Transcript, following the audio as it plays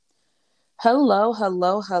Hello,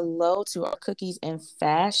 hello, hello to our cookies and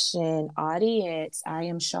fashion audience. I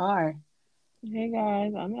am Shar, Hey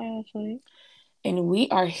guys, I'm Ashley. and we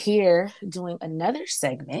are here doing another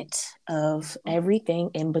segment of everything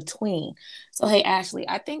in between. So, hey, Ashley,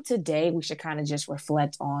 I think today we should kind of just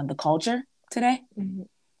reflect on the culture today hmm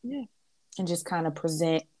Yeah, and just kind of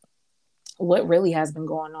present what really has been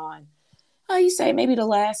going on. You say maybe the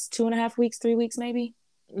last 2.5 weeks, 3 weeks, maybe?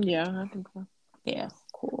 yeah, I think so. Yeah,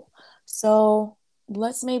 cool. So,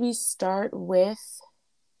 let's maybe start with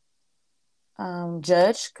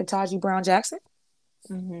Judge Ketanji Brown-Jackson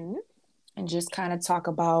hmm and just kind of talk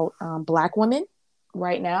about Black women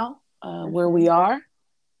right now, For where we sure. are,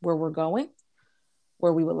 where we're going,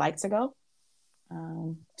 where we would like to go.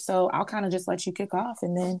 So I'll kind of just let you kick off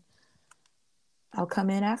and then I'll come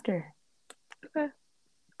in after. Okay.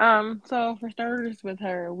 So for starters, with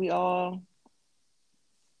her, we all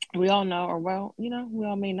know, or well, we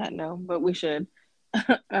all may not know, but we should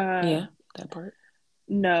uh Yeah, that part.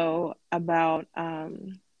 know about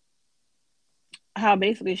how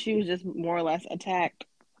basically she was just more or less attacked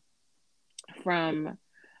from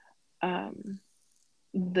um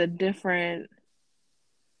the different,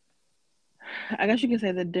 I guess you could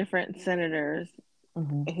say, the different senators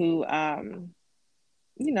Mm-hmm. who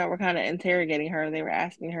were kind of interrogating her. They were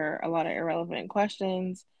asking her a lot of irrelevant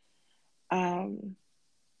questions, um,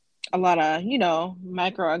 a lot of,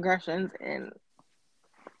 microaggressions, and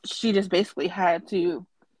she just basically had to,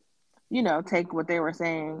 take what they were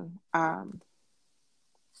saying,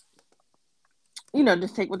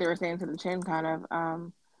 just take what they were saying to the chin, kind of.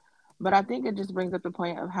 But I think it just brings up the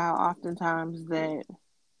point of how oftentimes that,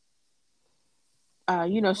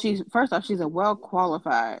 she's, first off, she's a well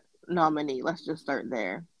qualified nominee. Let's just start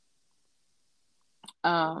there.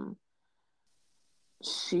 Um,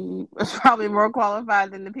 she was probably more qualified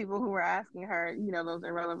than the people who were asking her, those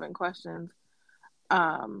irrelevant questions.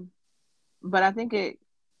 Um, but I think it,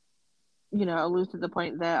 alludes to the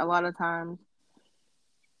point that a lot of times,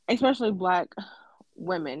 especially Black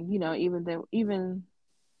women, even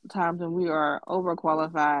times when we are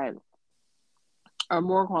overqualified or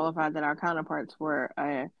more qualified than our counterparts for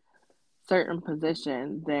a certain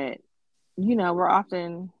position, that we're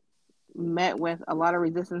often met with a lot of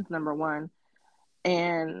resistance. Number one,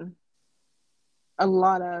 and a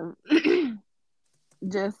lot of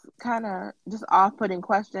just kind of just off-putting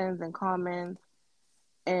questions and comments,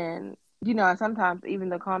 and sometimes even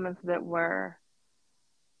the comments that were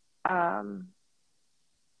um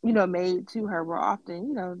made to her were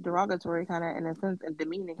often, derogatory, kind of, in a sense, and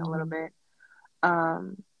demeaning a little Mm-hmm. bit.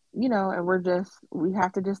 Um, and we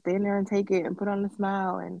have to just stand there and take it and put on a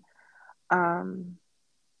smile. And um,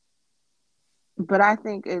 but I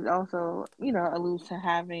think it also, alludes to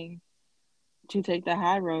having to take the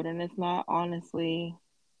high road, and it's not honestly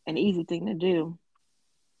an easy thing to do.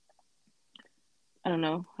 I don't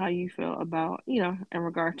know how you feel about, in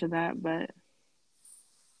regard to that, but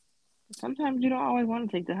sometimes you don't always want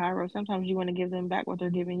to take the high road. Sometimes you want to give them back what they're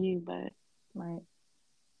giving you, but Right.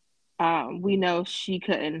 we know she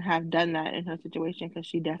couldn't have done that in her situation, because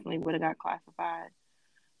she definitely would have got classified,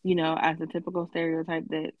 as the typical stereotype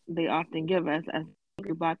that they often give us as an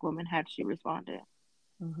angry Black woman had she responded.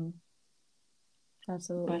 Mm-hmm. But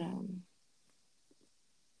Absolutely.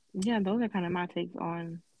 yeah, those are kind of my takes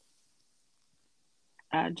on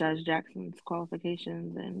Judge Jackson's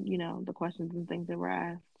qualifications, and the questions and things that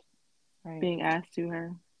were Right. being asked to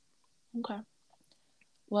her. Okay.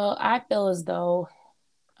 Well, I feel as though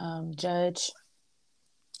Judge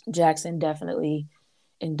Jackson definitely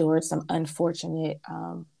endured some unfortunate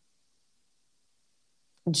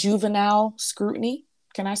juvenile scrutiny.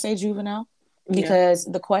 Can I say juvenile? Yeah, Because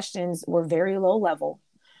the questions were very low level.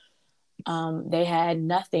 They had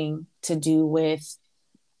nothing to do with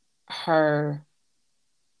her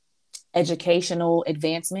educational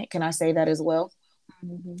advancement. Can I say that as well?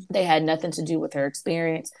 hmm They had nothing to do with her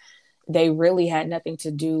experience. They really had nothing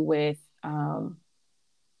to do with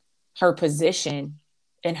her position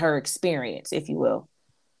and her experience, if you will.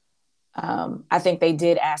 I think they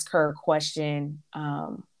did ask her a question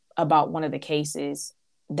about one of the cases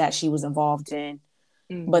that she was involved in,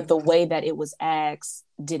 but hmm the way that it was asked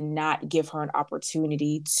did not give her an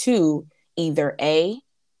opportunity to either A,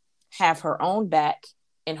 have her own back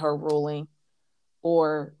in her ruling,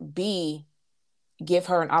 or B, give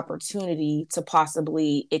her an opportunity to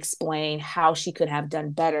possibly explain how she could have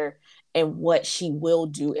done better and what she will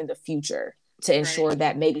do in the future to right, ensure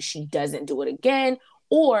that maybe she doesn't do it again,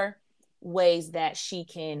 or ways that she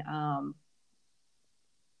can,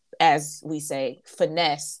 as we say,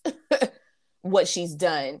 finesse what she's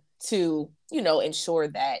done to, ensure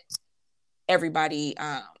that everybody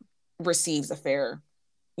receives a fair,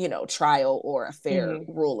 trial or a fair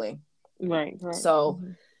ruling. Right. So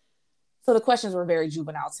so the questions were very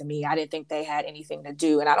juvenile to me. I didn't think they had anything to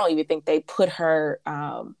do, and I don't even think they put her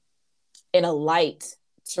in a light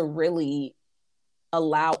to really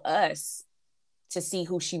allow us to see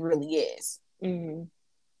who she really is.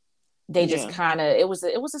 They just kind of, it was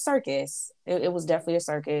a circus. It was definitely a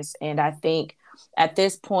circus. And I think at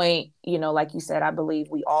this point, like you said, I believe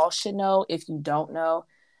we all should know. If you don't know,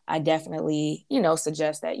 I definitely,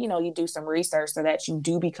 suggest that, you do some research so that you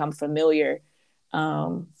do become familiar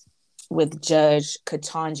with Judge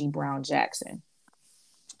Ketanji Brown-Jackson.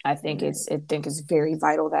 I think it's very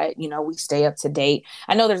vital that, we stay up to date.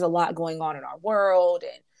 I know there's a lot going on in our world,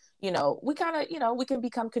 and, we kind of, we can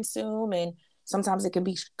become consumed, and sometimes it can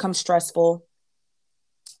become stressful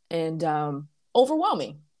and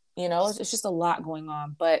overwhelming. It's just a lot going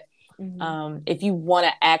on. But if you want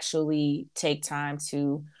to actually take time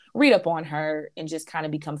to read up on her and just kind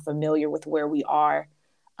of become familiar with where we are,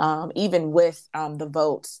 even with the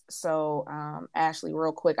votes. So, Ashley,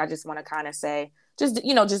 real quick, I just want to kind of say, just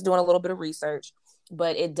doing a little bit of research,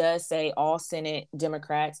 but it does say all Senate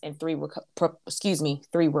Democrats and three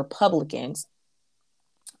Republicans.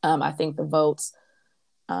 I think the votes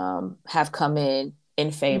have come in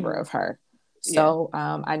favor of her. So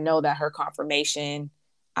I know that her confirmation,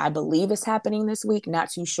 I believe, is happening this week.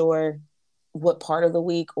 Not too sure what part of the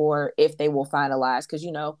week or if they will finalize, because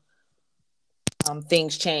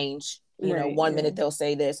things change. One minute they'll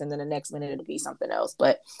say this, and then the next minute it'll be something else.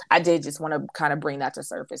 But I did just want to kind of bring that to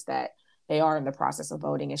surface, that they are in the process of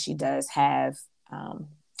voting, and she does have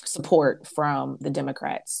support from the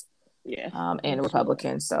Democrats and the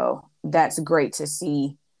Republicans. So that's great to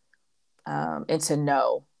see and to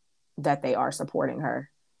know that they are supporting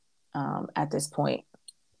her at this point.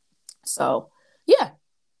 So, yeah.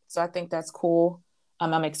 So I think that's cool.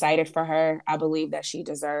 I'm excited for her. I believe that she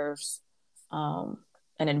deserves an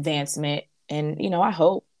advancement. And, I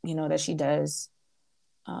hope, that she does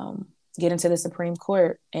get into the Supreme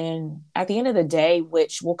Court. And at the end of the day,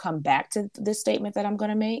 which we'll come back to this statement that I'm going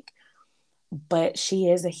to make, but she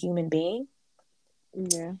is a human being.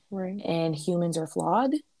 Yeah, right. And humans are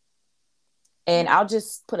flawed. And I'll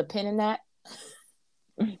just put a pin in that.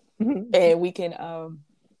 And we can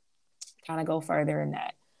kind of go further in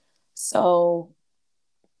that. So,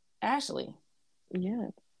 Ashley. Yeah.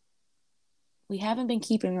 We haven't been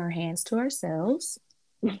keeping our hands to ourselves.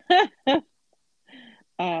 You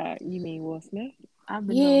mean Will Smith? I've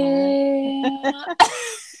been doing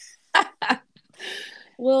that.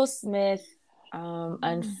 Will Smith,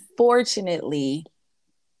 unfortunately,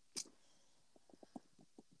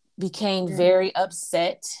 became very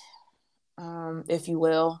upset, if you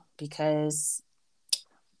will, because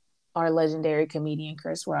our legendary comedian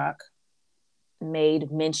Chris Rock made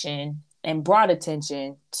mention and brought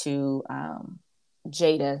attention to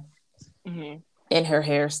Jada in her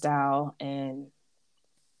hairstyle, and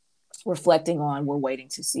reflecting on, we're waiting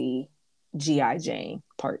to see G.I. Jane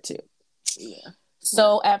Part 2. Yeah.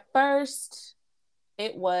 So at first,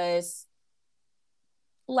 it was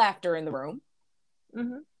laughter in the room.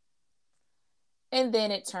 And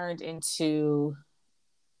then it turned into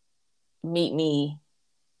meet me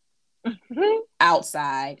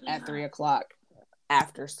outside at 3:00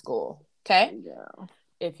 after school. Okay? Yeah.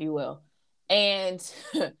 If you will. And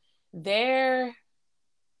that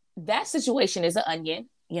situation is an onion,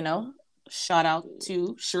 shout out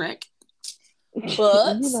to Shrek.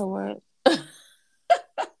 But you know what?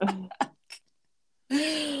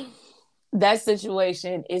 That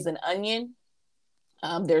situation is an onion.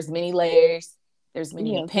 There's many layers. There's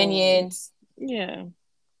many opinions. Yeah.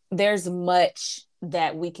 There's much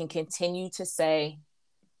that we can continue to say.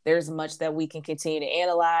 There's much that we can continue to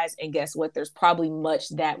analyze. And guess what? There's probably much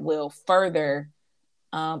that will further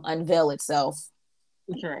unveil itself.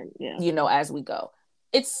 Right. Yeah. As we go.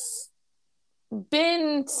 It's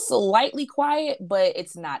been slightly quiet, but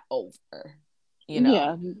it's not over.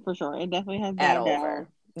 Yeah, for sure. It definitely has been over.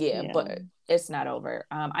 Yeah, but it's not over.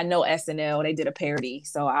 I know SNL, they did a parody,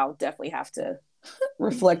 so I'll definitely have to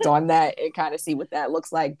reflect on that and kind of see what that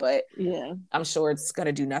looks like. But yeah, I'm sure it's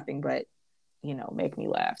gonna do nothing but make me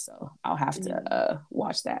laugh. So I'll have to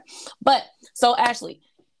watch that. But so Ashley,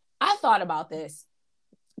 I thought about this.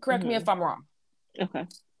 Correct me if I'm wrong. Okay.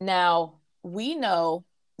 Now, we know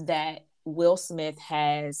that Will Smith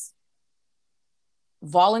has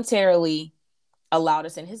voluntarily allowed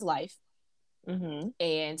us in his life.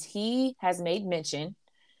 And he has made mention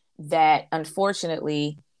that,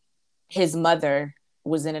 unfortunately, his mother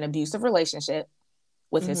was in an abusive relationship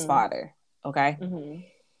with his father. Okay.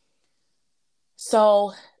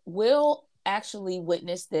 So Will actually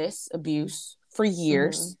witnessed this abuse for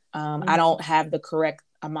years. Mm-hmm. I don't have the correct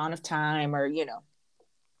amount of time or,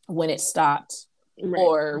 when it stopped, Right.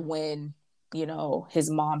 or when, his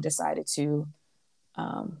mom decided to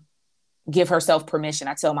give herself permission.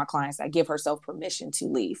 I tell my clients, I give herself permission to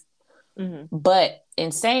leave. Mm-hmm. But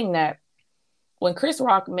in saying that, when Chris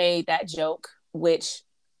Rock made that joke, which,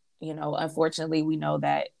 unfortunately, we know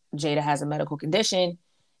that Jada has a medical condition,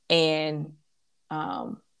 and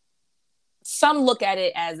some look at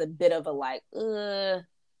it as a bit of a like,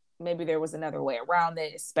 maybe there was another way around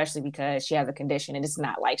it, especially because she has a condition, and it's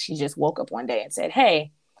not like she just woke up one day and said,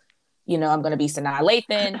 hey, I'm going to be Sanaa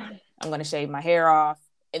Lathan, I'm going to shave my hair off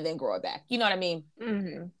and then grow it back. You know what I mean?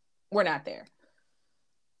 Mm-hmm. We're not there.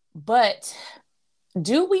 But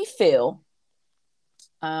do we feel,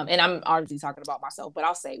 and I'm obviously talking about myself, but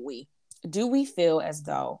I'll say do we feel as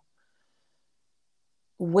though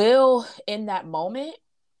Will, in that moment,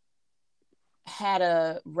 had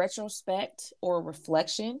a retrospect or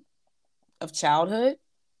reflection of childhood,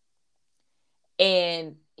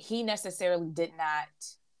 and he necessarily did not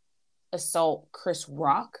assault Chris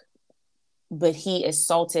Rock, but he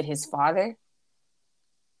assaulted his father,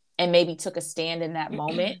 and maybe took a stand in that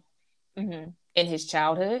moment mm-hmm. in his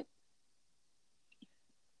childhood?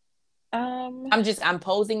 I'm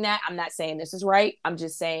posing that. I'm not saying this is right. I'm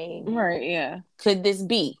just saying, right, yeah. Could this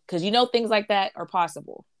be? Because things like that are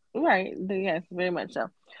possible. Right. Yes, very much so.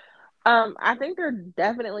 I think they're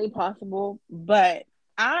definitely possible, but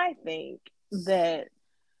I think that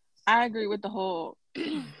I agree with the whole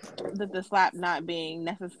that the slap not being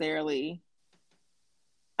necessarily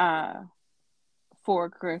for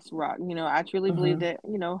Chris Rock. I truly believe that,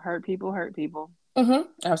 hurt people hurt people. Mm-hmm.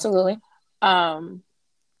 Absolutely.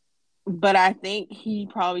 But I think he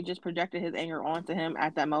probably just projected his anger onto him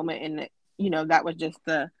at that moment, and that was just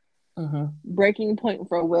the breaking point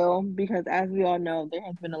for Will, because as we all know, there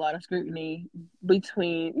has been a lot of scrutiny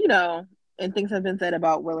between, and things have been said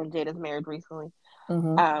about Will and Jada's marriage recently.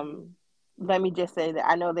 Let me just say that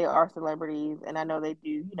I know they are celebrities, and I know they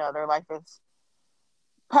do, their life is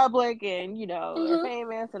public, and they're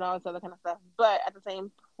famous and all this other kind of stuff, but at the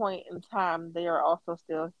same point in time, they are also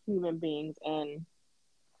still human beings, and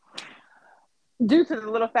due to the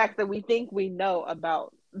little facts that we think we know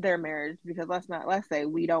about their marriage, because let's say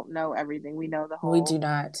we don't know everything. We know the whole, we do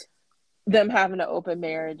not, them having an open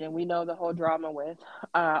marriage, and we know the whole drama with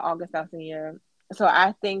August Alsina. So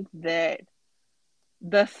I think that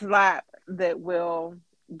the slap that Will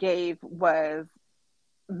gave was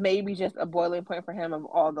maybe just a boiling point for him of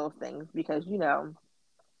all those things, because with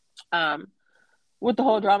the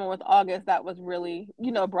whole drama with August, that was really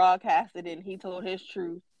broadcasted, and he told his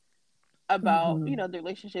truth about the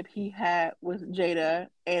relationship he had with Jada.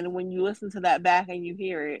 And when you listen to that back and you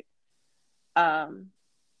hear it, and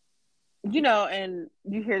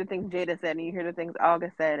you hear the things Jada said and you hear the things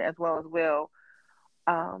August said, as well as Will,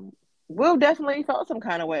 Will definitely felt some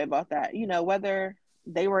kind of way about that, whether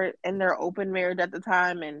they were in their open marriage at the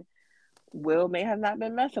time, and Will may have not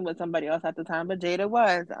been messing with somebody else at the time, but Jada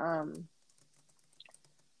was.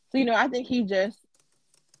 So I think he just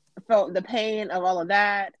felt the pain of all of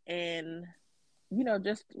that, and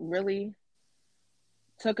just really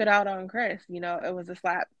took it out on Chris. It was a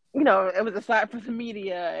slap. It was a slap for the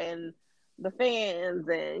media and the fans,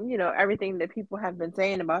 and everything that people have been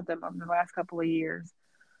saying about them over the last couple of years.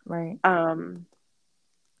 Right.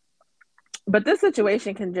 But this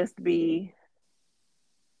situation can just be,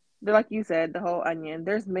 like you said, the whole onion.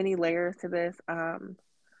 There's many layers to this.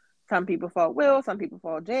 Some people fault Will, some people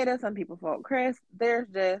fault Jada, some people fault Chris. There's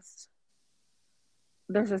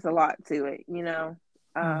just a lot to it,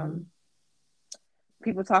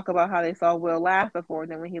 People talk about how they saw Will laugh before,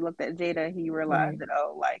 then when he looked at Jada, he realized that,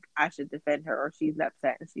 oh, like, I should defend her, or she's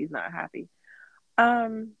upset and she's not happy.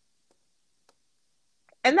 And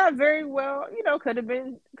that very well, could have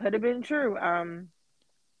been true.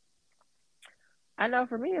 I know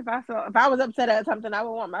for me, if I was upset at something, I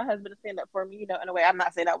would want my husband to stand up for me, in a way. I'm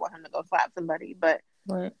not saying I want him to go slap somebody, but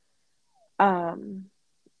right. Then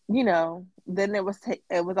it was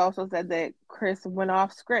also said that Chris went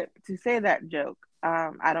off script to say that joke.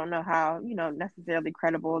 I don't know how, necessarily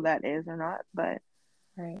credible that is or not, but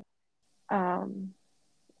right.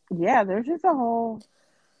 Yeah, there's just a whole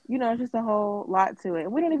lot to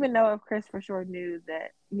it. We don't even know if Chris for sure knew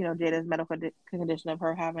that, Jada's medical condition of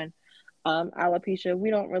her having alopecia.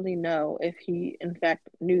 We don't really know if he in fact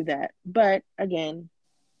knew that. But again,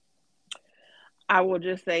 I will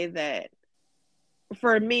just say that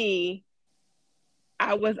for me,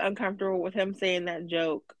 I was uncomfortable with him saying that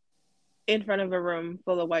joke in front of a room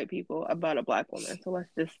full of white people about a black woman. So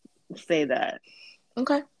let's just say that.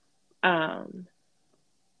 Okay. Um,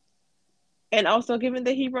 and also given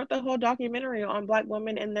that he wrote the whole documentary on Black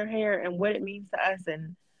women and their hair and what it means to us,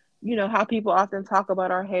 and how people often talk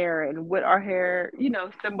about our hair and what our hair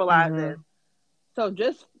symbolizes. Mm-hmm. So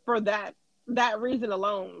just for that reason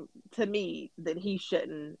alone, to me, that he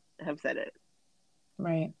shouldn't have said it.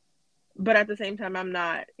 Right. But at the same time, I'm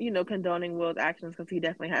not condoning Will's actions, because he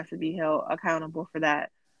definitely has to be held accountable for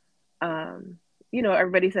that. um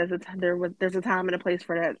Everybody says there's a time and a place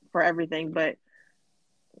for that, for everything, but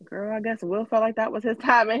girl, I guess Will felt like that was his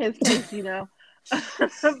time and his place.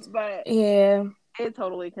 But Yeah. it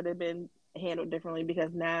totally could have been handled differently,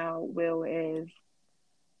 because now Will is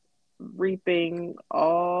reaping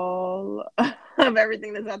all of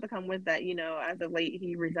everything that's about to come with that. As of late,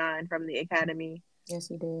 he resigned from the academy. Yes,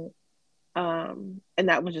 he did. And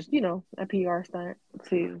that was just, a PR stunt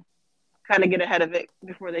to kind of get ahead of it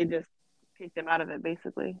before they just kicked him out of it,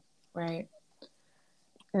 basically. Right.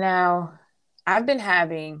 Now, I've been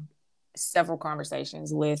having several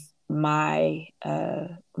conversations with my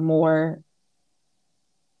more,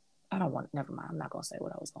 I don't want, never mind. I'm not going to say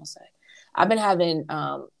what I was going to say. I've been having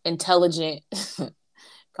intelligent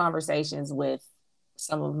conversations with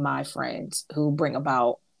some of my friends who bring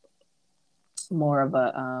about more of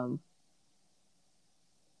a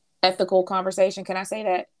ethical conversation. Can I say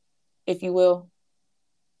that, if you will?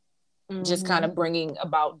 Mm-hmm. Just kind of bringing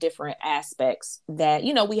about different aspects that,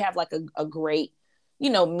 we have like a great,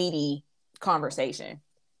 meaty conversation.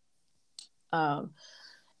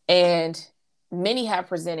 And many have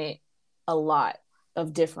presented a lot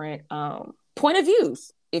of different point of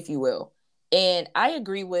views, if you will. And I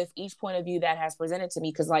agree with each point of view that has presented to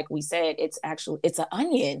me, because like we said, it's an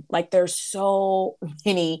onion. Like there's so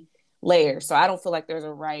many layers. So I don't feel like there's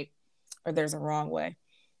a right or there's a wrong way.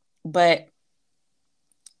 But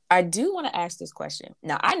I do want to ask this question.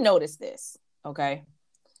 Now, I noticed this, okay?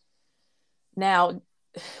 Now,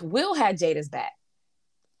 Will had Jada's back,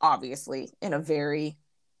 obviously, in a very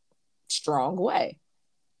strong way,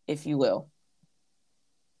 if you will.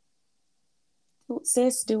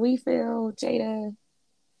 Sis, do we feel Jada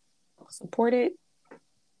supported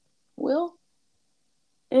Will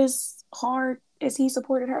as hard as he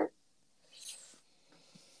supported her?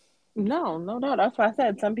 No, that's why I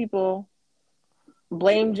said some people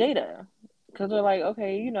blame Jada, because they're like,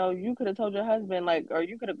 okay, you could have told your husband, like, or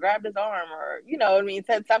you could have grabbed his arm, or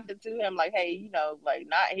said something to him, like, hey, like,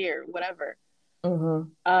 not here, whatever.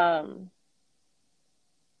 Mm-hmm.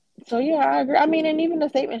 So yeah, I agree. I mean, and even the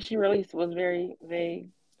statement she released was very vague.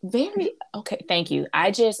 Very okay. Thank you.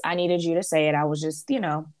 I needed you to say it. I was just,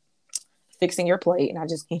 fixing your plate, and I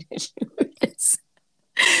just needed you with this.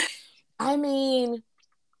 I mean,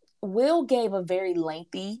 Will gave a very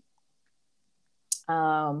lengthy,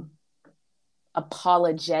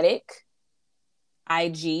 apologetic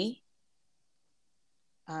IG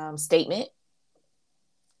statement,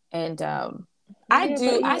 and I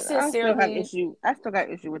still got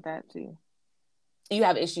issue with that too. You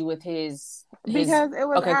have issue with his because it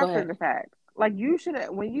was okay, after the fact. Like, you should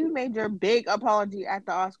have, when you made your big apology at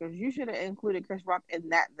the Oscars, you should have included Chris Rock in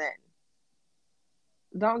that then.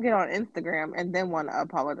 Don't get on Instagram and then want to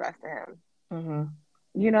apologize to him. Mm-hmm.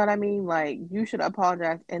 You know what I mean? Like, you should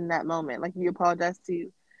apologize in that moment. Like, you apologize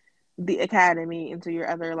to the Academy and to your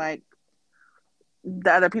other, like,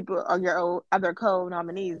 the other people, or your other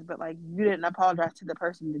co-nominees, but, like, you didn't apologize to the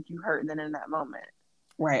person that you hurt then in that moment.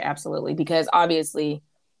 Right, absolutely. Because obviously,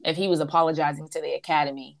 if he was apologizing to the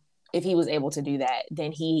Academy, if he was able to do that,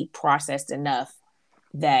 then he processed enough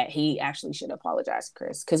that he actually should apologize to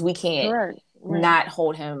Chris. Because we can't not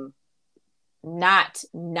hold him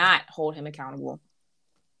accountable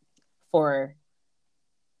for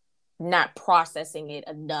not processing it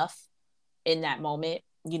enough in that moment.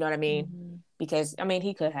 You know what I mean? Mm-hmm. Because I mean,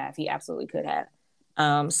 he absolutely could have.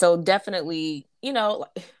 So definitely, the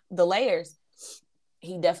layers.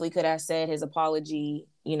 He definitely could have said his apology,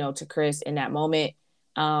 to Chris in that moment.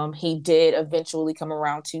 He did eventually come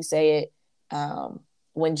around to say it.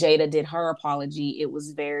 When Jada did her apology, it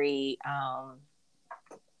was very,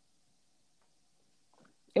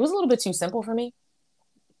 it was a little bit too simple for me.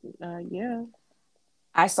 Yeah.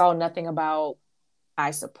 I saw nothing about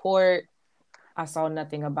I support. I saw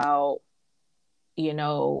nothing about,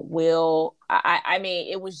 Will. I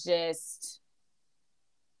mean, it was just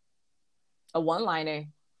a one-liner.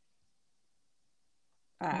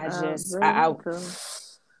 I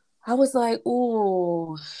was like,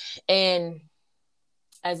 ooh. And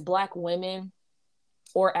as Black women,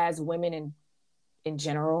 or as women in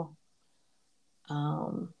general,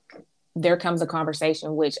 there comes a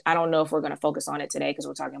conversation, which I don't know if we're going to focus on it today because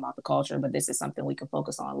we're talking about the culture, but this is something we can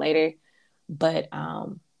focus on later. But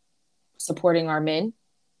supporting our men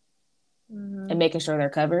and making sure they're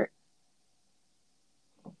covered.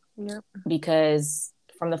 Yep. Because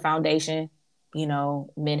from the foundation,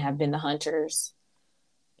 men have been the hunters.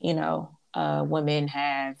 Women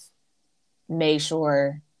have made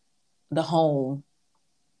sure the home,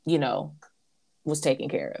 was taken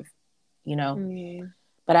care of,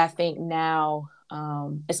 But I think now,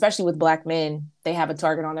 especially with Black men, they have a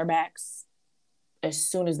target on their backs as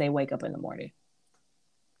soon as they wake up in the morning.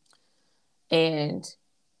 And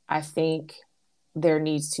I think there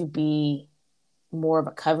needs to be more of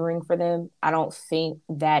a covering for them. I don't think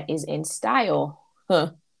that is in style,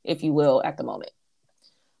 if you will, at the moment.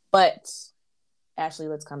 But Ashley,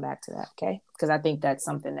 let's come back to that, okay? Because I think that's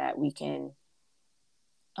something that we can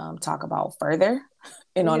talk about further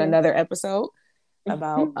and on another episode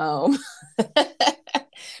about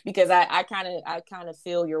because I kind of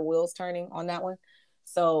feel your wheels turning on that one.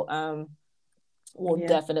 So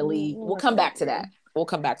we'll come back to that. We'll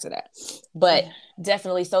come back to that. But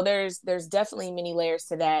definitely, so there's definitely many layers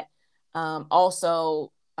to that.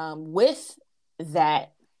 Also, with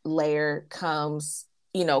that layer comes,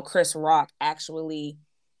 Chris Rock actually,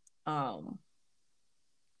 I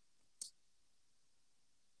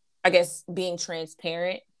guess, being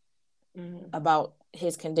transparent about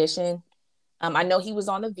his condition. I know he was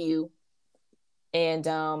on The View. And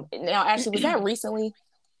now, actually, was that recently?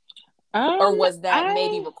 Or was that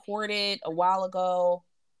maybe recorded a while ago?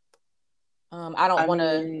 I don't want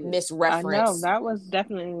to misreference. No, that was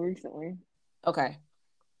definitely recently. Okay.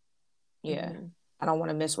 Yeah. I don't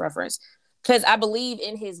want to misreference. Because I believe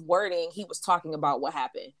in his wording, he was talking about what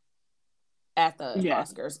happened at the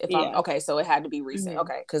Oscars. Okay, so it had to be recent.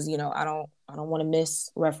 Okay, because I don't want to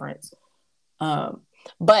misreference.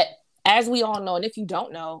 But as we all know, and if you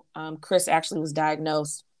don't know, Chris actually was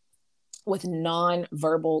diagnosed with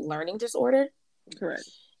non-verbal learning disorder. Correct.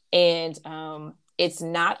 And it's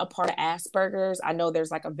not a part of Asperger's. I know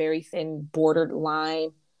there's like a very thin bordered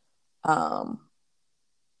line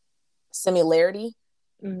similarity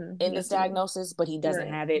in this diagnosis, but he doesn't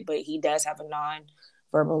have it. But he does have a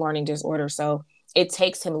non-verbal learning disorder. So it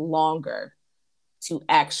takes him longer to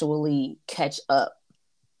actually catch up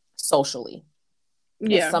socially.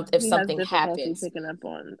 Yeah, if something happens, picking up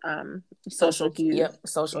on social cues. Yep,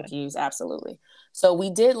 social cues, absolutely. So we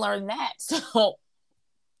did learn that. So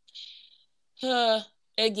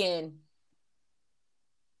again,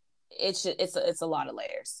 it's a lot of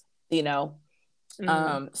layers,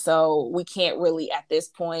 So we can't really at this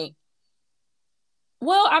point.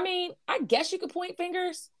 Well, I mean, I guess you could point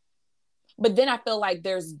fingers, but then I feel like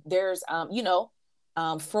there's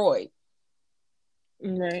Freud.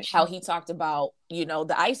 Right. How he talked about,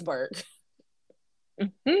 the iceberg.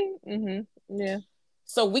 Yeah.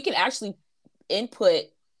 So we can actually input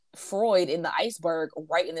Freud in the iceberg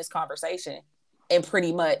right in this conversation and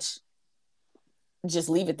pretty much just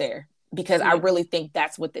leave it there, because I really think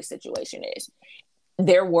that's what this situation is.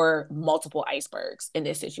 There were multiple icebergs in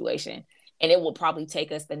this situation, and it will probably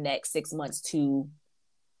take us the next 6 months to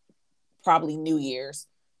probably New Year's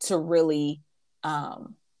to really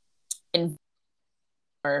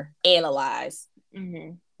analyze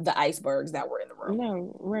the icebergs that were in the room.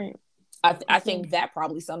 No, right. I think that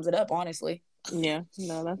probably sums it up, honestly. Yeah,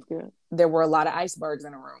 no, that's good. There were a lot of icebergs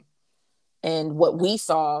in the room. And what we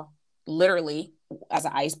saw, literally, as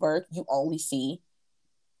an iceberg, you only see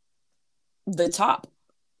the top,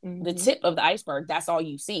 the tip of the iceberg. That's all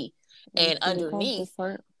you see. And underneath,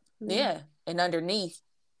 and underneath,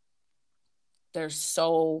 there's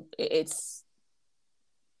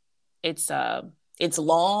it's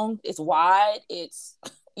long, it's wide, it's,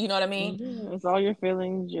 you know what I mean? It's all your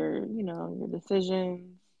feelings, your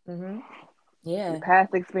decisions, your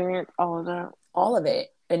past experience, all of it.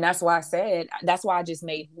 And that's why I just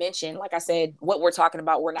made mention, like I said, what we're talking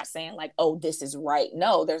about, we're not saying like, oh, this is right.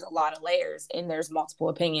 No, there's a lot of layers and there's multiple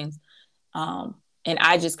opinions. And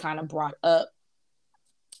I just kind of brought up,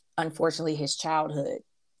 unfortunately, his childhood.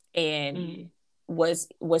 And was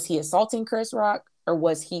he assaulting Chris Rock, or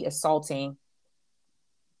was he assaulting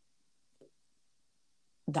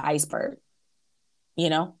the iceberg?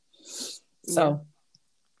 So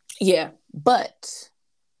but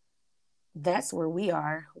that's where we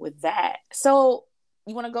are with that. So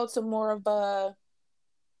you want to go to more of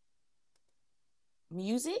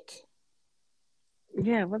music?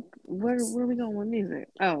 Yeah, where are we going with music?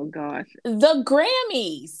 Oh gosh, the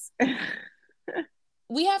Grammys.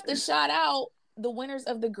 We have to shout out the winners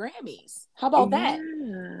of the Grammys. How about that?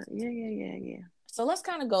 Yeah. So let's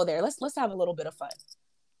kind of go there. Let's have a little bit of fun.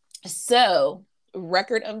 So,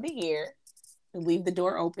 record of the year, leave the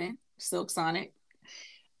door open, Silk Sonic.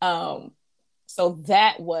 So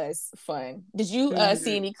that was fun. Did you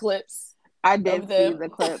see any clips I did of see them? the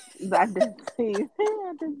clip. I did see.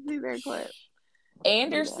 I did see their clip.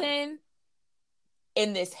 Anderson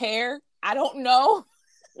in this hair, I don't know.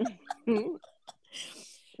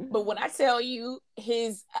 But when I tell you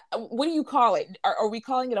his, what do you call it? Are we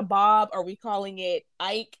calling it a bob? Are we calling it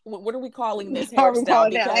Ike? What are we calling this Are we hairstyle?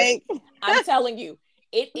 calling it Because Ike? I'm telling you,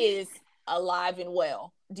 it is alive and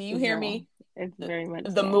well. Do you hear me? It's very much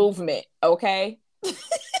The so. movement, okay?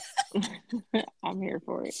 I'm here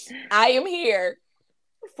for it. I am here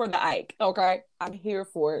for the Ike, okay? I'm here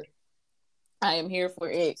for it. I am here for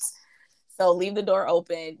it. So leave the door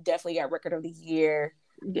open. Definitely got record of the year.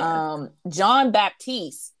 Yes. John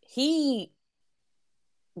Baptiste, he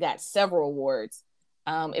got several awards.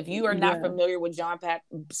 If you are not familiar with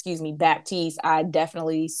Baptiste, I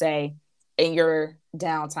definitely say in your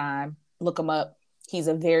downtime, look him up. He's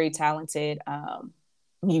a very talented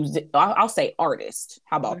music. I'll say artist.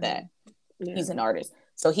 How about that? Yeah. He's an artist.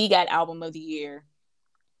 So he got album of the year,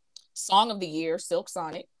 song of the year, Silk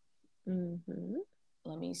Sonic.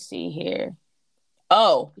 Let me see here.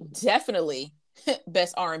 Oh, definitely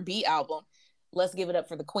best R&B album. Let's give it up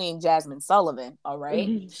for the Queen, Jasmine Sullivan. All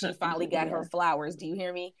right. She finally got her flowers. Do you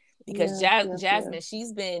hear me? Because Jasmine,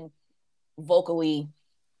 she's been vocally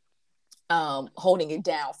holding it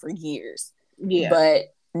down for years, but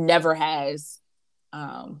never has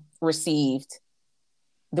received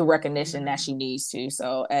the recognition that she needs to.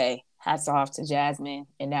 So, hey, hats off to Jasmine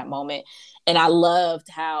in that moment. And I loved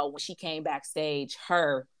how when she came backstage,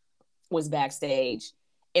 her was backstage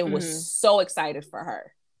and was so excited for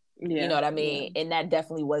her. You know what I mean? And that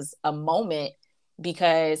definitely was a moment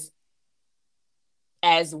because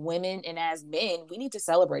as women and as men, we need to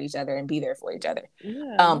celebrate each other and be there for each other.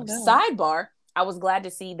 Sidebar, I was glad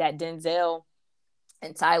to see that Denzel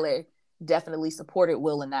and Tyler definitely supported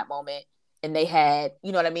Will in that moment. And they had,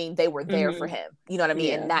 you know what I mean? They were there for him, you know what I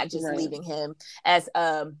mean? And not just leaving him as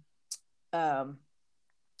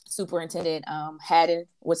Superintendent Haddon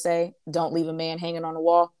would say, don't leave a man hanging on the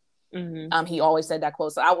wall. He always said that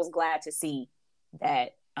quote. So I was glad to see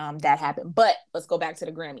that that happened. But let's go back to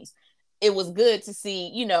the Grammys. It was good to see,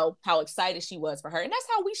 you know, how excited she was for her. And that's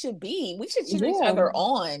how we should be. We should cheer each other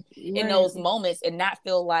on in those moments and not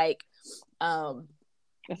feel like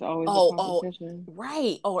that's always a competition.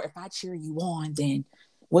 Right. Or if I cheer you on, then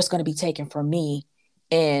what's going to be taken from me?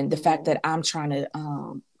 And the fact that I'm trying to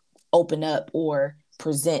open up or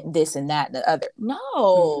present this and that and the other.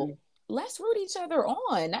 No. Let's root each other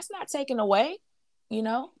on. That's not taken away, you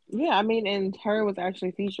know? Yeah, I mean, and her was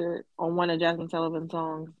actually featured on one of Jasmine Sullivan's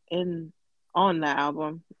songs on that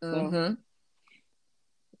album. So.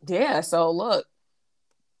 Yeah, so look,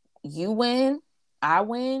 you win, I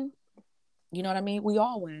win. You know what I mean? We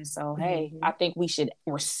all win. So, hey, I think we should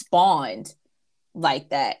respond like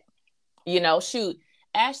that. You know, shoot.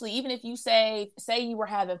 Ashley, even if you say you were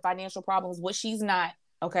having financial problems, which she's not,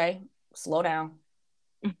 okay, slow down.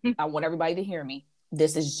 I want everybody to hear me.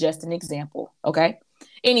 This is just an example, okay?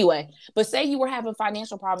 Anyway, but say you were having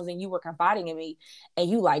financial problems and you were confiding in me and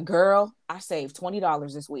you like, girl, I saved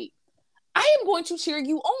 $20 this week. I am going to cheer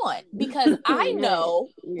you on because I know,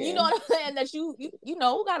 you know what I'm saying, that you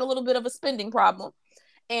know, got a little bit of a spending problem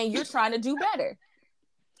and you're trying to do better.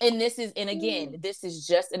 And this is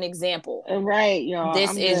just an example. Right, y'all.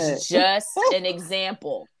 This is just an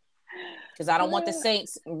example. Because I don't want the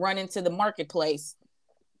Saints run into the marketplace,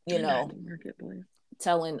 you know,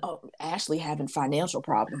 telling, Ashley having financial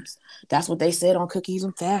problems. That's what they said on Cookies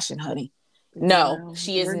and Fashion, honey. No,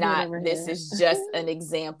 she is not. This is just an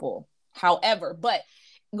example. However, but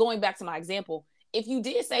going back to my example, if you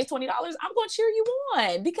did save $20, I'm going to cheer you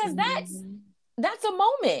on because that's a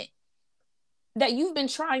moment that you've been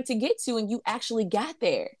trying to get to and you actually got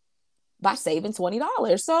there by saving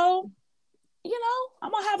 $20. So, you know,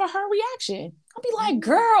 I'm going to have her reaction. I'll be like,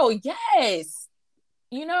 girl, yes.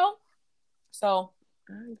 You know? So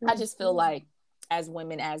I just feel like as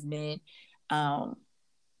women, as men,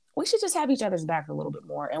 we should just have each other's back a little bit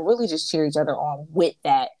more and really just cheer each other on with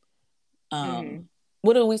that.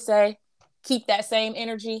 What do we say? Keep that same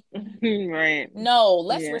energy. Right. No,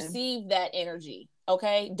 let's receive that energy.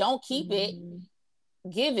 Okay. Don't keep it.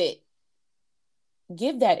 Give it.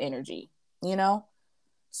 Give that energy, you know?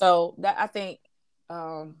 So that I think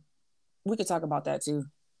we could talk about that too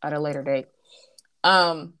at a later date.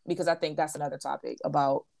 Because I think that's another topic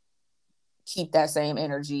about keep that same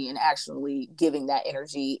energy and actually giving that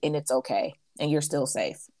energy and it's okay. And you're still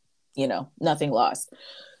safe. You know, nothing lost.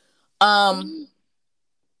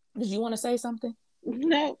 Did you want to say something?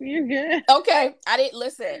 No, you're good. Okay, I didn't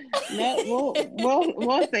listen. No,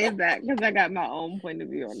 we'll save that because I got my own point of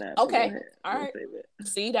view on that. But go Okay, ahead, all we'll right. save it.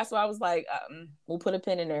 See, that's why I was like, we'll put a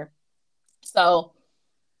pin in there. So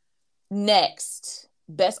next,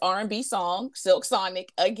 best R&B song, Silk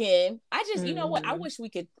Sonic again. I just, you know what? I wish we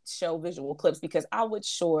could show visual clips because I would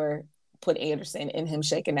sure put Anderson in him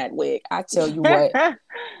shaking that wig. I tell you what,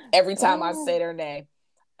 every time I say their name.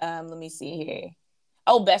 Let me see here.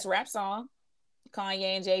 Oh, best rap song,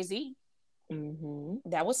 Kanye and Jay-Z.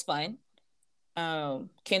 That was fun.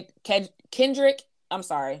 Kendrick, I'm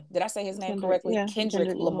sorry, did I say his name correctly? Yeah,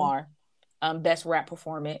 Kendrick Lamar. Best rap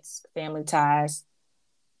performance, Family Ties.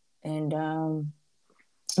 And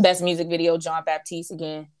best music video, John Baptiste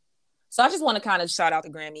again. So I just want to kind of shout out the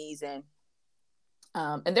Grammys, and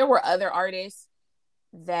there were other artists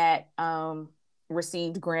that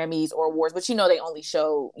received Grammys or awards, but they only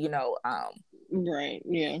show, right,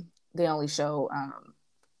 yeah, they only show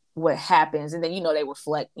what happens, and then they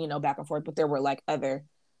reflect, back and forth. But there were like other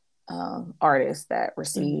artists that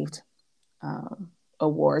received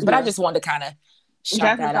awards, but I just wanted to kind of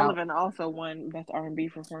shout Jasmine that Sullivan out. also won best R&B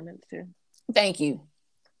performance too. Thank you.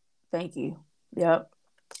 Yep.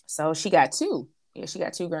 So she got two. Yeah, she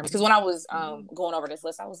got two Grammys. Because when I was going over this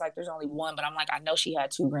list, I was like, "There's only one," but I'm like, I know she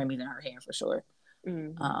had two Grammys in her hand for sure.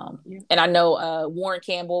 And I know Warren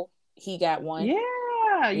Campbell, he got one.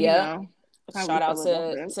 Yeah, yeah. Shout out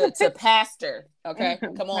to Pastor. Okay,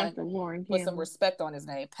 come on, Pastor Warren put some respect on his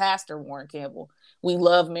name, Pastor Warren Campbell. We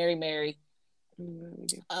love Mary Mary.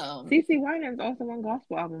 CeCe Winans also won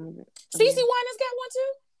gospel album. CeCe Winans got one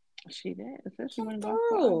too. She did. She won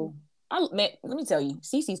gospel album. Man, let me tell you,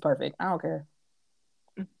 CeCe's perfect. I don't care.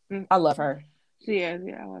 I love her. She is.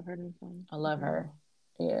 Yeah, I love her. I love her.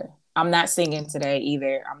 Yeah, I'm not singing today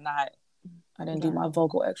either. I didn't do my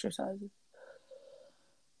vocal exercises.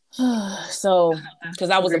 So, because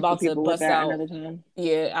I was about to bust out another time.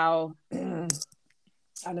 Yeah, I'll at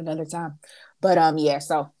another time. But yeah,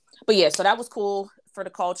 so that was cool for the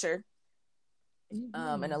culture in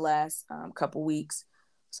the last couple weeks.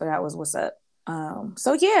 So that was what's up.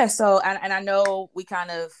 So yeah, and I know we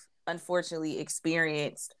kind of unfortunately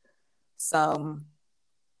experienced some.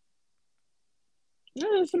 There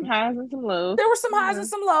were some highs and some lows. There were some highs and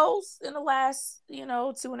some lows in the last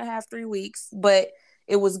 2.5, 3 weeks, but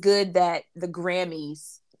it was good that the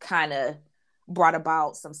Grammys kind of brought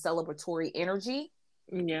about some celebratory energy.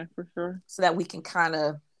 Yeah, for sure. So that we can kind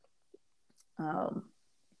of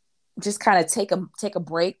just kind of take a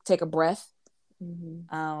break, take a breath,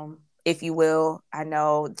 if you will. I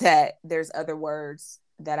know that there's other words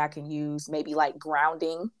that I can use, maybe like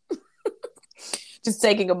grounding, just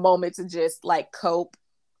taking a moment to just like cope,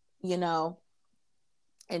 and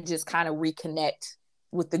just kind of reconnect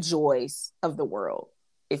with the joys of the world,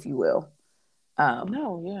 if you will.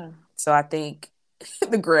 So I think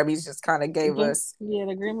the Grammys just kind of gave us. Yeah,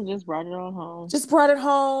 the Grammys just brought it on home. Just brought it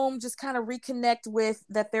home. Just kind of reconnect with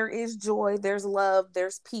that there is joy, there's love,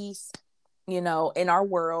 there's peace, in our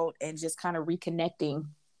world, and just kind of reconnecting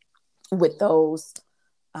with those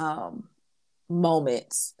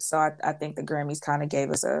moments. So I think the Grammys kind of gave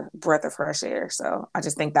us a breath of fresh air. So I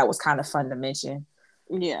just think that was kind of fun to mention.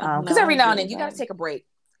 Yeah, because every now and then you got to take a break.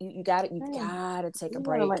 You got to take a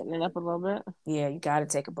break. Lighten it up a little bit. Yeah, you got to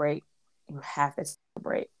take a break. You have to take a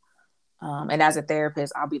break. And as a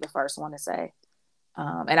therapist, I'll be the first one to say.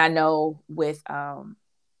 And I know with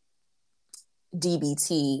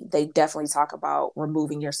DBT, they definitely talk about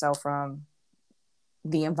removing yourself from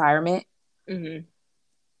the environment.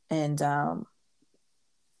 And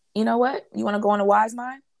you know what? You want to go on a wise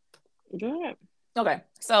mind? Go ahead. Okay.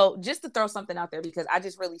 So just to throw something out there, because I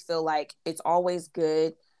just really feel like it's always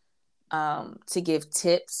good to give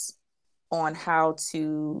tips on how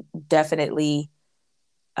to definitely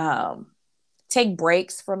take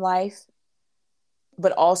breaks from life.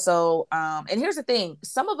 But also, and here's the thing,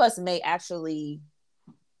 some of us may actually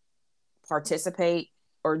participate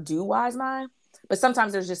or do Wise Mind, but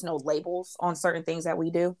sometimes there's just no labels on certain things that we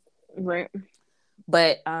do. Right.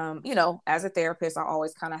 But, as a therapist, I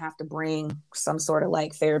always kind of have to bring some sort of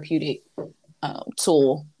like therapeutic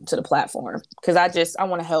tool to the platform because I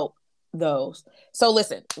want to help those. So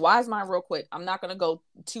listen, Wise Mind real quick. I'm not going to go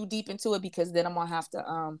too deep into it because then I'm going to have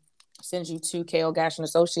to send you to KO Gash and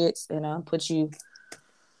Associates and put you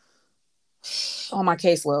on my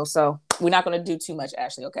caseload. So we're not going to do too much,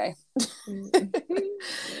 Ashley, okay?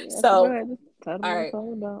 So, all right,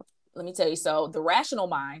 let me tell you. So the rational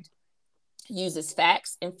mind uses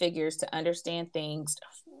facts and figures to understand things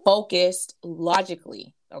focused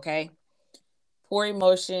logically, okay? Poor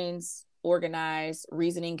emotions organized,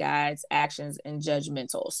 reasoning guides, actions, and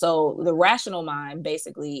judgmental. So the rational mind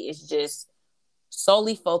basically is just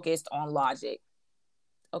solely focused on logic.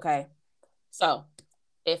 Okay. So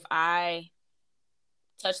if I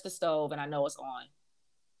touch the stove and I know it's on,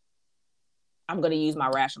 I'm going to use my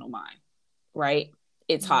rational mind, right?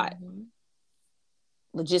 It's hot.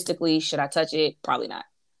 Logistically, should I touch it? Probably not,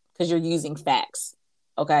 because you're using facts.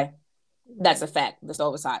 Okay. That's a fact. The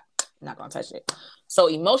stove is hot. I'm not going to touch it. So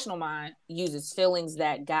emotional mind uses feelings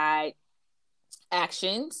that guide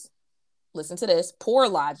actions. Listen to this: poor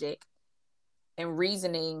logic and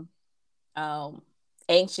reasoning,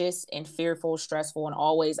 anxious and fearful, stressful, and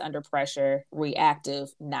always under pressure, reactive,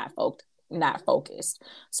 not focused.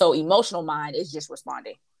 So emotional mind is just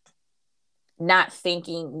responding, not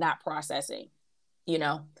thinking, not processing, you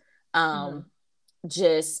know.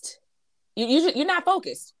 Just you're not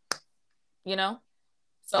focused, you know.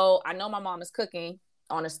 So I know my mom is cooking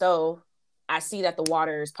on a stove. I see that the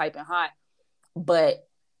water is piping hot, but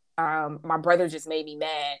my brother just made me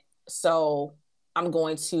mad, so I'm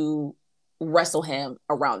going to wrestle him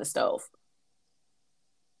around the stove.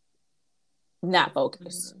 Not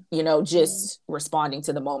focused, you know, just responding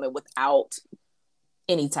to the moment without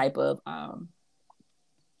any type of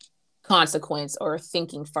consequence or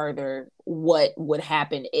thinking further what would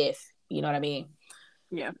happen if, you know what I mean?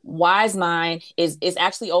 Yeah. Wise mind is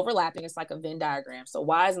actually overlapping. It's like a Venn diagram. So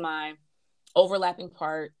wise mind, overlapping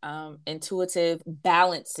part, intuitive,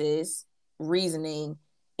 balances reasoning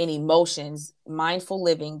and emotions. Mindful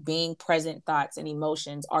living, being present, thoughts and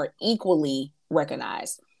emotions are equally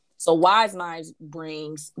recognized. So wise mind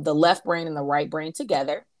brings the left brain and the right brain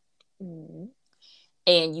together.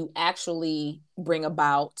 And you actually bring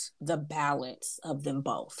about the balance of them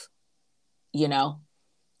both, you know?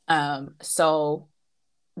 So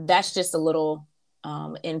that's just a little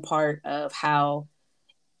in part of how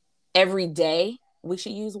every day we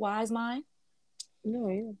should use wise mind.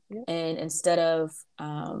 Yeah. And instead of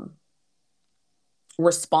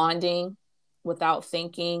responding without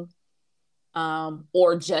thinking,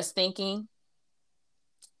 or just thinking,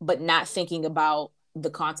 but not thinking about the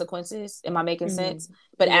consequences. Am I making sense?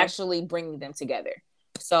 But actually bringing them together.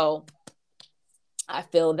 So I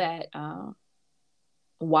feel that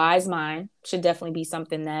wise mind should definitely be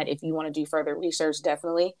something that, if you want to do further research,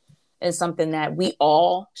 definitely is something that we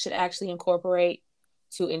all should actually incorporate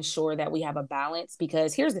to ensure that we have a balance.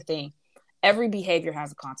 Because here's the thing: every behavior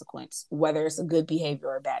has a consequence, whether it's a good behavior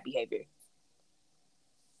or a bad behavior.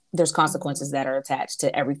 There's consequences that are attached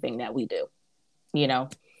to everything that we do, you know?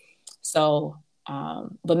 So,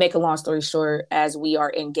 but make a long story short, as we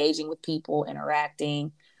are engaging with people,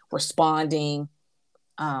 interacting, responding,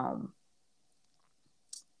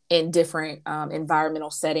 in different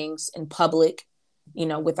environmental settings, in public, you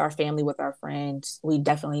know, with our family, with our friends, we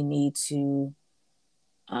definitely need to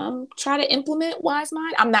try to implement wise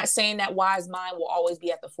mind. I'm not saying that wise mind will always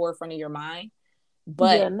be at the forefront of your mind,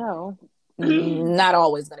 but not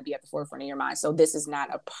always going to be at the forefront of your mind. So this is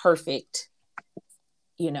not a perfect,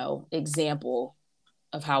 you know, example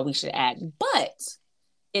of how we should act, but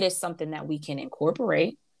it is something that we can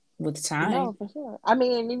incorporate with time. No, for sure. I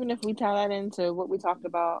mean, even if we tie that into what we talked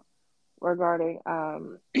about regarding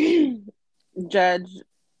Judge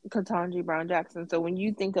Ketanji Brown-Jackson. So when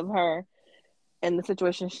you think of her and the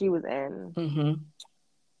situation she was in,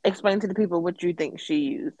 explain to the people what you think she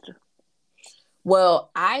used.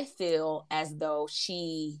 Well, I feel as though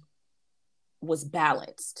she was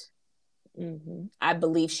balanced. I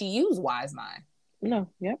believe she used wise mind.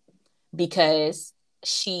 Because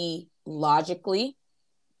she logically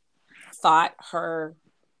thought her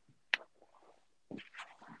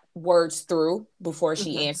words through before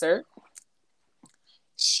she answered.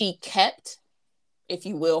 She kept, if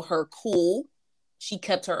you will, her cool. She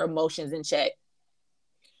kept her emotions in check.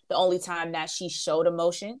 The only time that she showed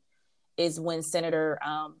emotion is when Senator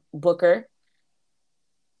Booker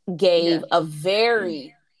gave a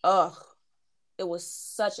very, it was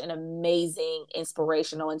such an amazing,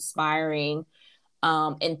 inspirational, inspiring,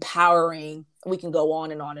 empowering, we can go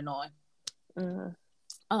on and on and on,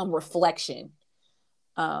 reflection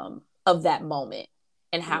of that moment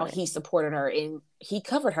and how he supported her and he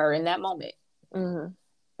covered her in that moment.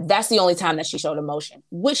 That's the only time that she showed emotion,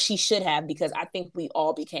 which she should have, because I think we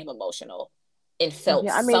all became emotional and felt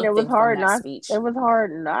something it was hard from that speech. It was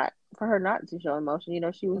hard not for her not to show emotion. You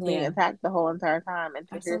know, she was being attacked the whole entire time, and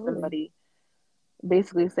to hear somebody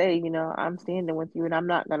basically say, you know, I'm standing with you and I'm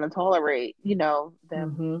not going to tolerate, you know,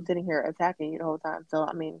 them sitting here attacking you the whole time. So,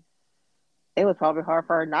 I mean, it was probably hard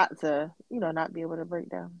for her not to, you know, not be able to break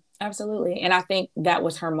down. Absolutely. And I think that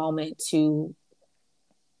was her moment to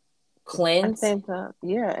At the cleanse. same time,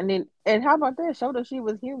 yeah. And how about that? Showed her she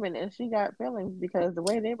was human and she got feelings because the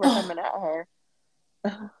way they were coming at her,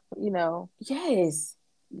 you know, Yes,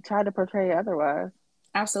 tried to portray otherwise.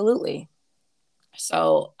 absolutely.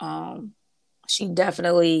 So she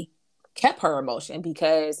definitely kept her emotion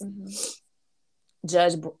because Mm-hmm.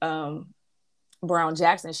 Judge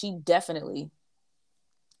Brown-Jackson, she definitely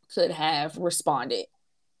could have responded,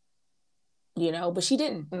 but she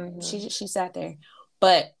didn't. Mm-hmm. She sat there.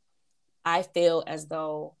 But I feel as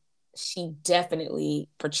though she definitely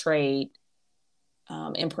portrayed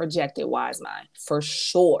and projected Wise Mind for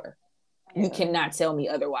sure. You Yeah. cannot tell me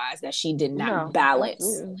otherwise that she did not No, balance,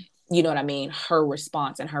 absolutely. you know what I mean, her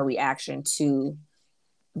response and her reaction to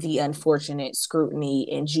the unfortunate scrutiny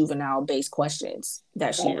and juvenile based questions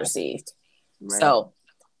that she received. Right. So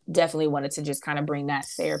definitely wanted to just kind of bring that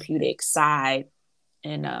therapeutic side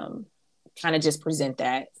and kind of just present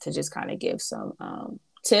that to just kind of give some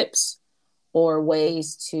tips or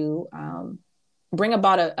ways to bring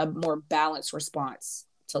about a more balanced response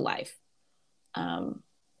to life.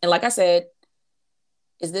 And like I said,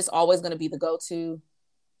 is this always going to be the go-to?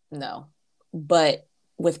 No. But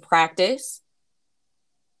with practice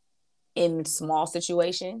in small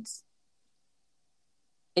situations,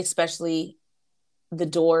 especially the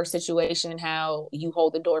door situation, how you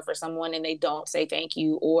hold the door for someone and they don't say thank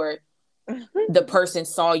you, or the person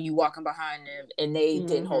saw you walking behind them and they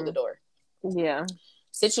didn't hold the Mm-hmm. door. Yeah.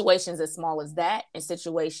 Situations as small as that, and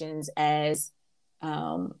situations as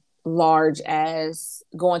large as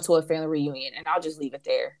going to a family reunion. And I'll just leave it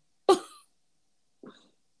there.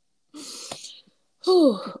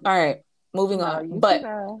 All right, moving No, on. you But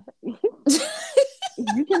can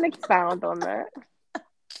you can expound on that. all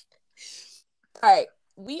right,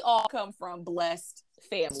 we all come from blessed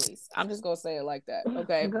families. I'm just gonna say it like that,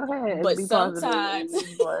 okay? Go ahead and But be positive sometimes, and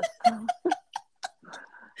be blessed.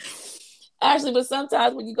 actually, but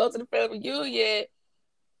sometimes when you go to the family reunion,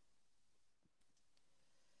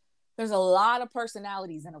 there's a lot of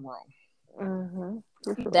personalities in a room Mm-hmm.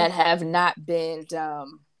 For sure. that have not been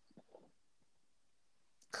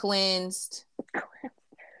cleansed.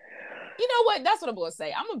 You know what? That's what I'm gonna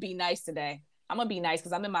say. I'm gonna be nice today. I'm gonna be nice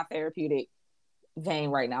because I'm in my therapeutic vein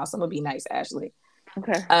right now. So I'm gonna be nice, Ashley.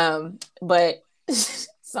 Okay. But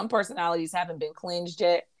some personalities haven't been cleansed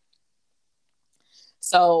yet.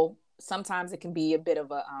 So sometimes it can be a bit of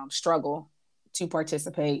a struggle to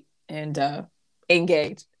participate and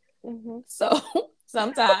engage. Mm-hmm. So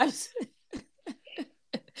sometimes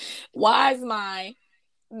wise mind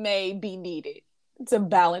may be needed to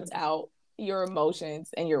balance out your emotions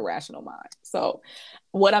and your rational mind. So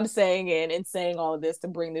what I'm saying and saying all of this to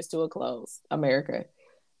bring this to a close, America,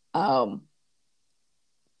 um,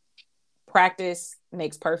 practice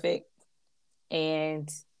makes perfect, and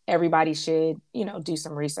everybody should, do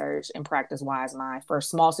some research and practice wise mind for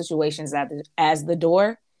small situations as the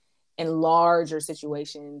door, and larger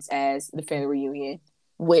situations as the family reunion,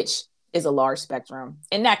 which is a large spectrum,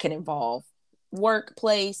 and that can involve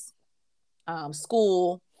workplace,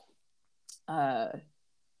 school, uh,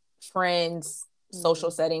 friends,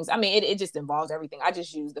 social settings. I mean, it just involves everything. I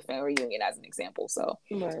just use the family reunion as an example, so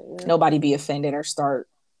Right. Yeah. nobody be offended or start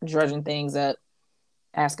drudging things up,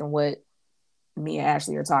 asking what me and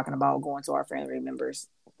Ashley are talking about going to our family members.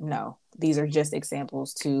 No, these are just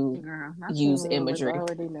examples to Girl, my use family members imagery.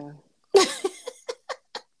 already know.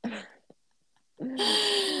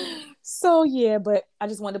 So yeah, but I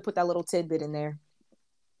just wanted to put that little tidbit in there,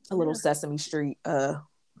 a little Yeah. Sesame Street. Not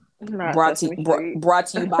Sesame Street. Brought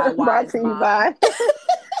to you by Brought Wise to you Mind. by.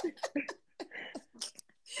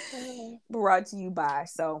 Brought to you by.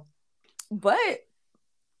 So, but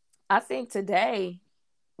I think today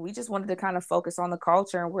we just wanted to kind of focus on the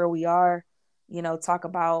culture and where we are. Talk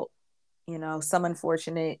about some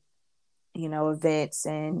unfortunate events,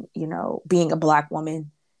 and being a Black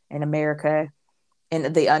woman in America,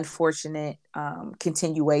 and the unfortunate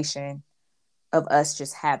continuation of us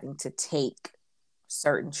just having to take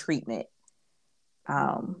certain treatment.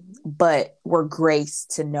 But we're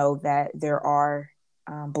graced to know that there are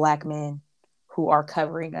Black men who are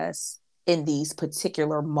covering us in these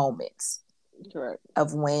particular moments. Correct.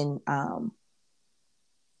 Of when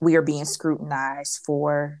we are being scrutinized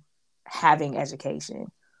for having education,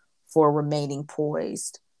 for remaining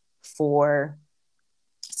poised, for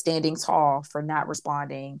standing tall, for not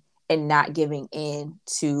responding and not giving in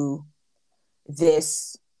to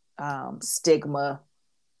this stigma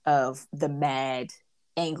of the mad,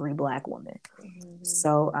 angry Black woman. Mm-hmm.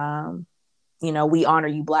 So, we honor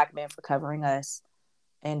you, Black men, for covering us.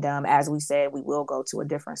 And as we said, we will go to a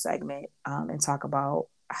different segment and talk about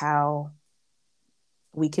how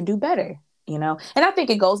we can do better And I think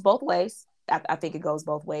it goes both ways. I think it goes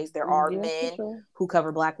both ways. There are Yeah, for men sure. who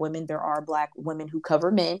cover Black women. There are Black women who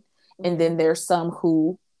cover men. And Mm-hmm. then there's some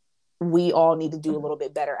who we all need to do a little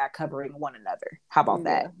bit better at covering one another. How about Yeah.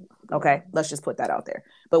 that? Okay, let's just put that out there.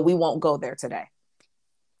 But we won't go there today.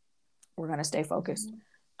 We're going to stay focused.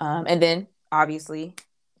 And then, obviously,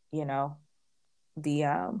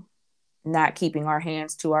 the not keeping our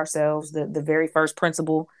hands to ourselves, the very first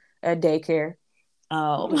principle at daycare.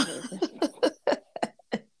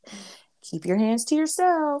 Keep your hands to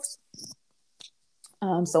yourselves.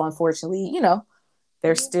 So unfortunately,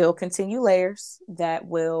 there's still continued layers that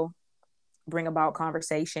will bring about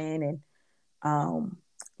conversation and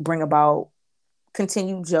bring about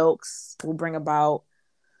continued jokes, will bring about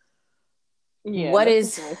what the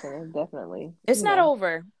is situation is definitely, it's not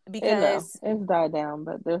over because it's died down,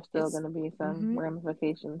 but there's still it's going to be some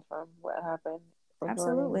ramifications from what happened regarding,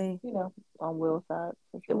 absolutely on Will's side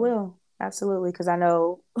for it sure. will absolutely, because I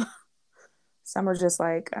know some are just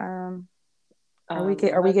like are we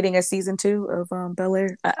getting a season 2 of Bel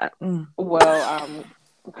Air? Well,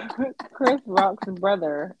 Chris Rock's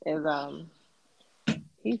brother is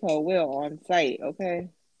he told Will on site, okay?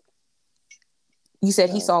 You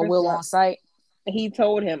said he So saw Chris Will Rock, on site? he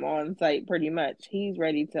told him on site pretty much he's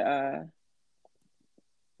ready to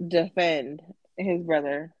defend his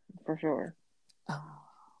brother for sure. Oh.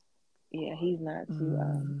 Yeah, he's not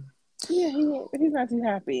too yeah, he's not too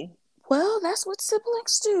happy. Well, that's what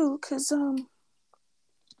siblings do, because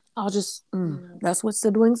I'll just Yeah. that's what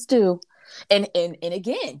siblings do. And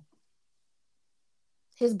again,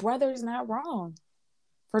 his brother is not wrong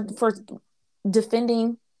for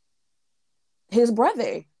defending his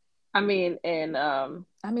brother. I mean, and I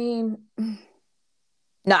mean, no,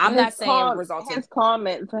 I'm not saying resulted. his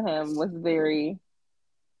comment to him was very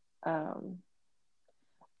um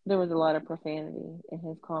there was a lot of profanity in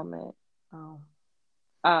his comment. Oh.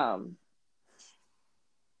 Um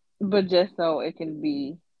but just so it can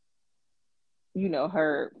be,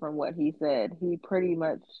 heard from what he said, he pretty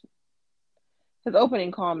much his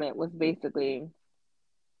opening comment was basically,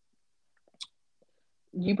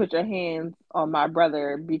 you put your hands on my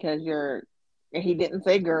brother because and he didn't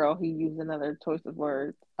say girl, he used another choice of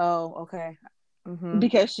words. Oh, okay.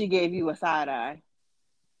 Because she gave you a side eye.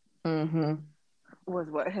 Mm-hmm. Was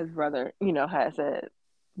what his brother, had said.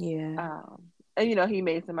 Yeah. And he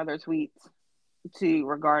made some other tweets too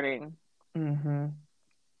regarding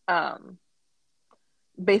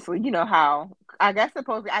basically, how I guess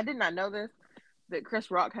supposedly I did not know this, that Chris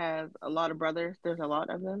Rock has a lot of brothers. There's a lot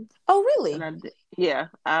of them. Oh, really? And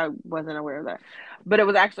I wasn't aware of that. But it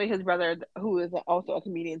was actually his brother, who is also a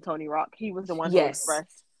comedian, Tony Rock. He was the one Yes.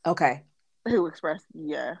 Okay. who expressed,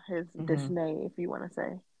 his dismay, if you want to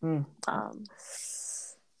say,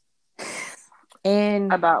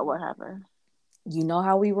 and about what happened. You know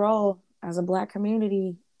how we roll as a Black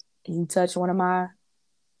community. You touch one of my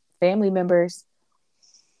family members,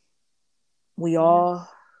 we are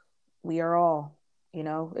all,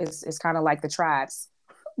 it's kind of like the tribes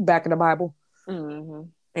back in the Bible.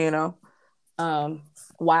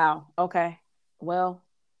 Wow. Okay. Well,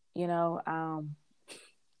 yeah.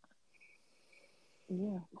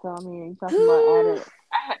 So I mean, you're talking about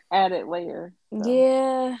added layer. So.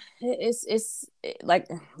 Yeah, it's like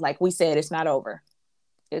we said, it's not over.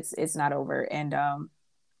 It's not over, and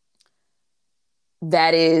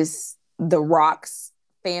that is the Rock's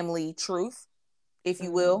family truth, if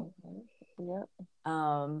you will. Yep.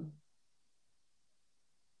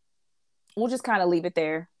 We'll just kind of leave it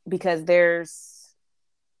there, because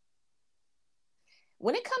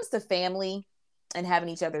when it comes to family and having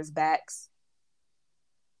each other's backs,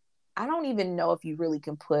 I don't even know if you really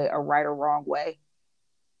can put a right or wrong way.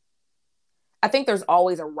 I think there's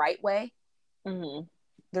always a right way.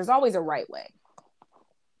 There's always a right way.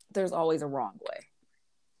 There's always a wrong way.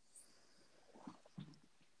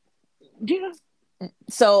 Yeah.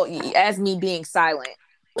 So, as me being silent,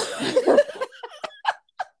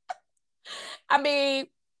 I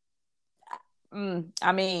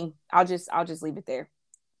mean, I'll just leave it there.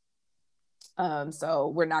 So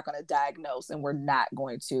we're not going to diagnose, and we're not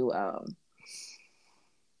going to.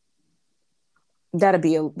 That'll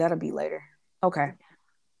be later. Okay.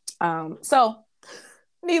 So,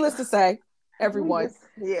 needless to say, everyone.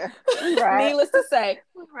 Needless to say,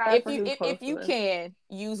 if you can,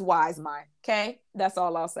 use wise mind. Okay, that's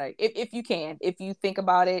all I'll say. If you can, if you think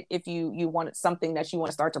about it, if you want something that you want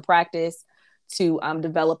to start to practice, to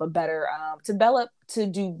develop a better develop,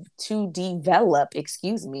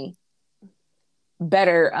 excuse me,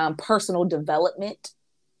 better personal development,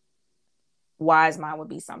 wise mind would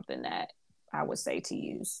be something that I would say to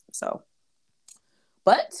use. So,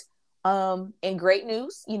 but In great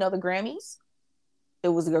news, the Grammys. It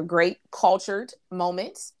was a great cultured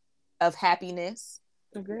moment of happiness.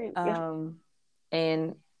 Agreed.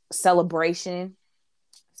 And celebration.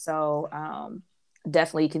 So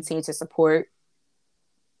definitely continue to support.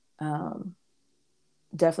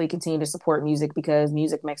 Definitely continue to support music, because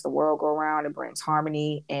music makes the world go around. It brings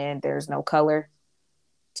harmony, and there's no color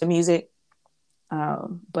to music.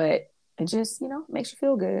 But it just, makes you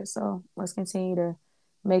feel good. So let's continue to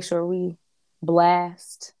make sure we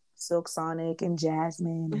blast Silk Sonic and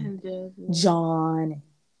Jasmine and John.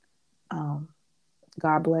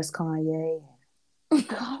 God bless Kanye.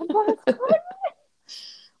 God bless Kanye.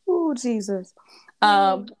 Oh, Jesus.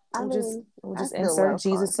 We'll just insert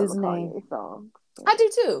Jesus's name. I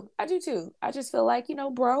do too. I just feel like,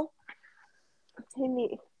 bro, he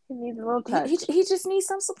needs a little touch. He just needs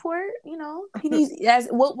some support. He needs, as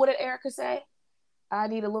what did Erica say? I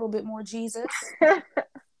need a little bit more Jesus.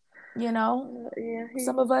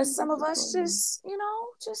 Some of us just,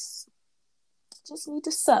 just need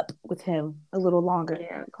to sup with him a little longer.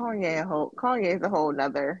 Yeah, Kanye is a whole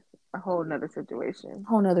nother situation.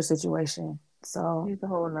 Whole nother situation. So he's a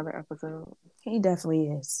whole nother episode. He definitely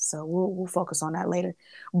is. So we'll focus on that later.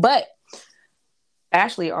 But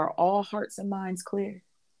Ashley, are all hearts and minds clear?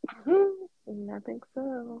 I think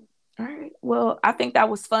so. All right. Well, I think that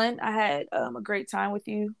was fun. I had a great time with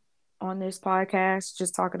you on this podcast,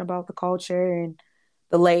 just talking about the culture and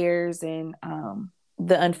the layers and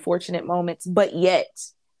the unfortunate moments, but yet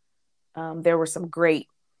there were some great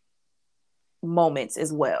moments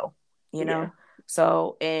as well, know?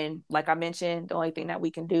 So, and like I mentioned, the only thing that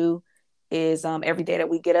we can do is every day that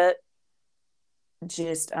we get up,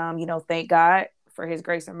 just, thank God for his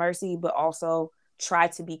grace and mercy, but also try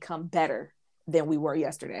to become better than we were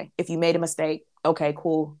yesterday. If you made a mistake, okay,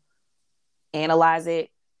 cool. Analyze it,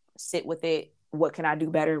 sit with it. What can I do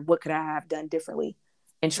better? What could I have done differently?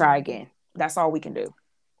 And try again. That's all we can do.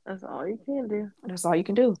 That's all you can do. That's all you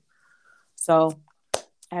can do. So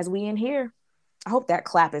as we in here, I hope that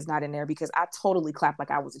clap is not in there, because I totally clapped like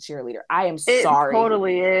I was a cheerleader. I am sorry. It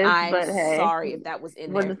totally is. I'm but hey, sorry if that was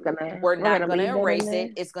in there. We're not going to erase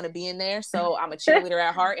it. It's going to be in there. So I'm a cheerleader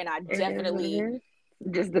at heart, and I definitely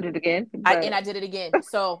just did it again. I did it again.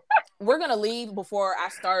 So we're going to leave before I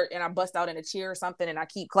start and I bust out in a cheer or something and I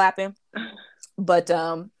keep clapping. But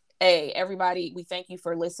hey, everybody, we thank you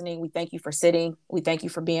for listening. We thank you for sitting. We thank you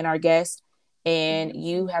for being our guest. And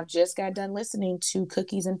you have just got done listening to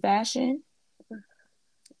Cookies and Fashion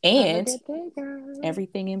and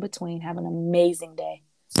everything in between. Have an amazing day.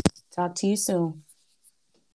 Talk to you soon.